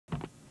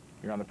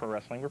You're on the Pro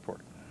Wrestling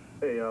Report.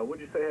 Hey,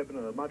 what'd you say happened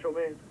to Macho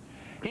Man?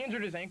 He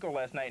injured his ankle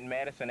last night in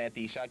Madison at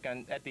the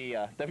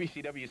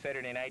WCW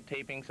Saturday Night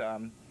tapings.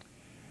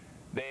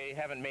 They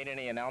haven't made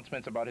any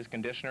announcements about his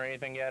condition or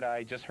anything yet.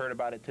 I just heard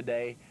about it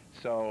today,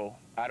 so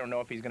I don't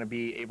know if he's going to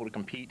be able to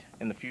compete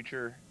in the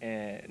future,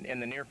 in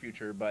the near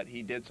future, but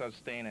he did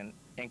sustain an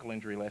ankle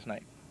injury last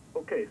night.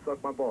 Okay,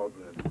 suck my balls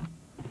then.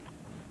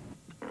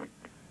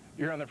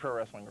 You're on the Pro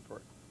Wrestling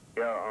Report.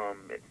 Yeah, I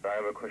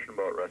have a question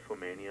about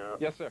WrestleMania.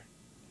 Yes, sir.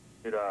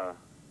 Did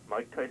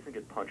Mike Tyson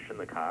get punched in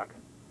the cock?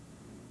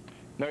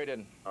 No, he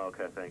didn't. Oh,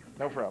 okay, thanks.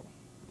 No problem.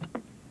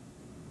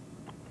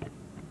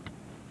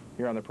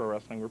 You're on the Pro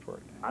Wrestling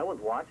Report. I was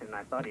watching and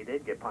I thought he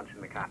did get punched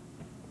in the cock.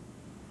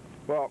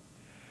 Well,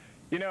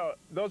 you know,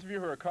 those of you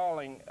who are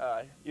calling,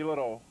 you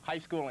little high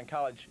school and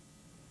college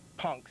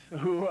punks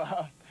who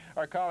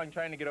are calling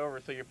trying to get over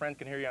so your friends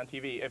can hear you on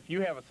TV, if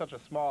you have such a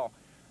small...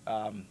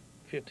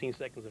 15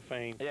 seconds of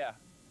fame. Yeah.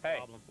 Hey,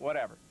 problem.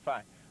 Whatever.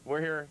 Fine. We're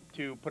here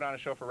to put on a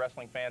show for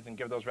wrestling fans and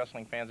give those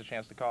wrestling fans a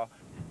chance to call.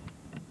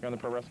 You're on the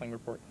Pro Wrestling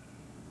Report.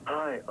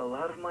 Hi, a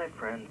lot of my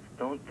friends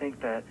don't think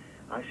that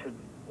I should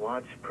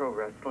watch pro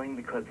wrestling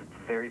because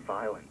it's very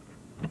violent.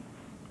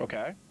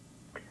 Okay.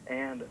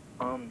 And,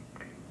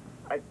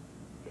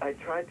 I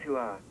try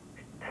to,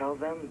 tell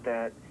them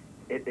that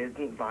it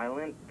isn't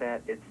violent,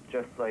 that it's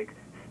just, like,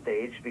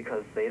 staged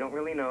because they don't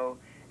really know,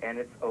 and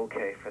it's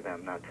okay for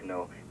them not to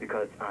know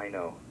because I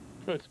know.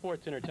 Well, it's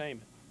sports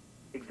entertainment.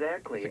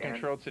 Exactly. It's a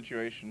controlled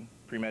situation,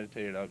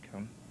 premeditated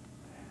outcome.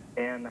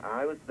 And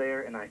I was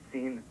there, and I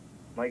seen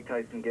Mike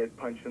Tyson get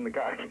punched in the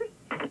cock.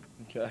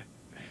 Okay.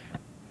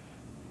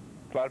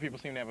 A lot of people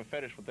seem to have a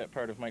fetish with that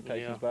part of Mike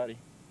Tyson's Yeah. body.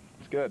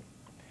 It's good.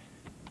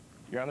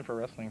 You're on the Pro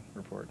Wrestling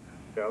Report.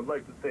 Yeah, I'd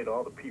like to say to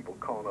all the people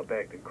calling up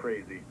acting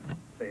crazy,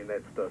 saying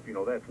that stuff, you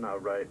know, that's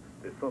not right.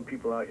 There's some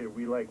people out here,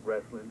 we like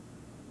wrestling.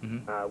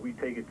 Mm-hmm. We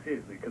take it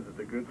seriously because it's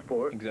a good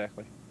sport.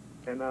 Exactly.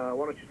 And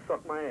why don't you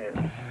suck my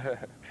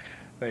ass?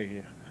 Thank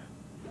you.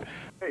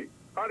 Hey,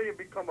 how do you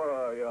become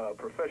a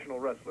professional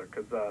wrestler?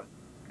 Because,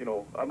 you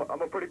know, I'm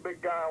a pretty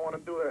big guy. I want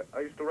to do it. I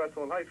used to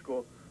wrestle in high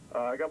school.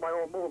 I got my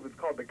own move. It's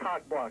called the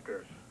cock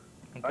blocker.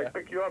 Okay. I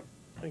pick you up.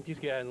 I think these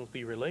guys must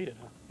be related,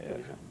 huh? Yeah.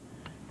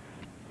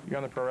 You're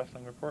on the Pro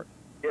Wrestling Report.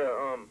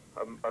 Yeah,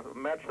 a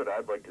match that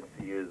I'd like to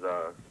see is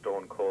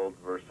Stone Cold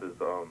versus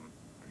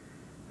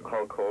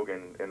Hulk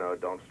Hogan in a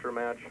dumpster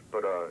match,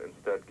 but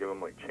instead give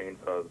them like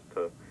chainsaws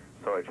to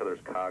saw each other's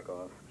cock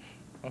off.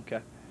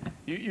 Okay.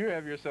 You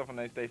have yourself a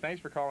nice day.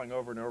 Thanks for calling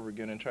over and over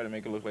again and try to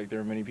make it look like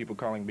there are many people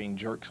calling being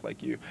jerks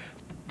like you.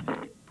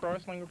 Pro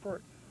Wrestling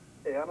Report.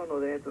 Hey, I don't know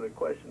the answer to the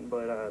question,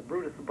 but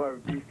Brutus the Barber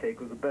Beefcake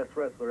was the best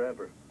wrestler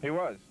ever. He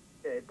was.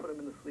 Yeah, he'd put him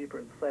in the sleeper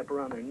and slap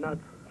around their nuts.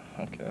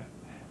 Okay.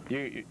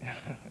 You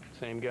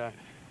Same guy.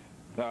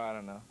 No, I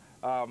don't know.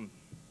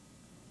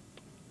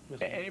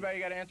 Anybody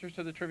got answers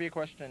to the trivia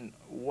question?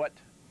 What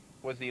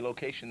was the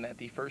location that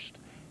the first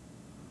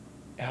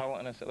Hell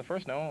in a Cell, the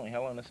first and only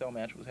Hell in a Cell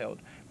match was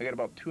held? We got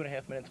about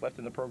 2.5 minutes left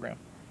in the program.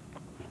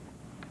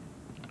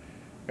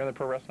 You're on the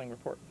Pro Wrestling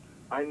Report.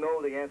 I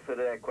know the answer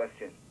to that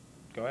question.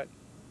 Go ahead.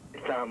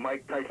 It's on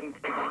Mike Tyson's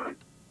cock.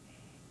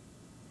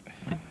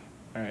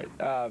 All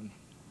right.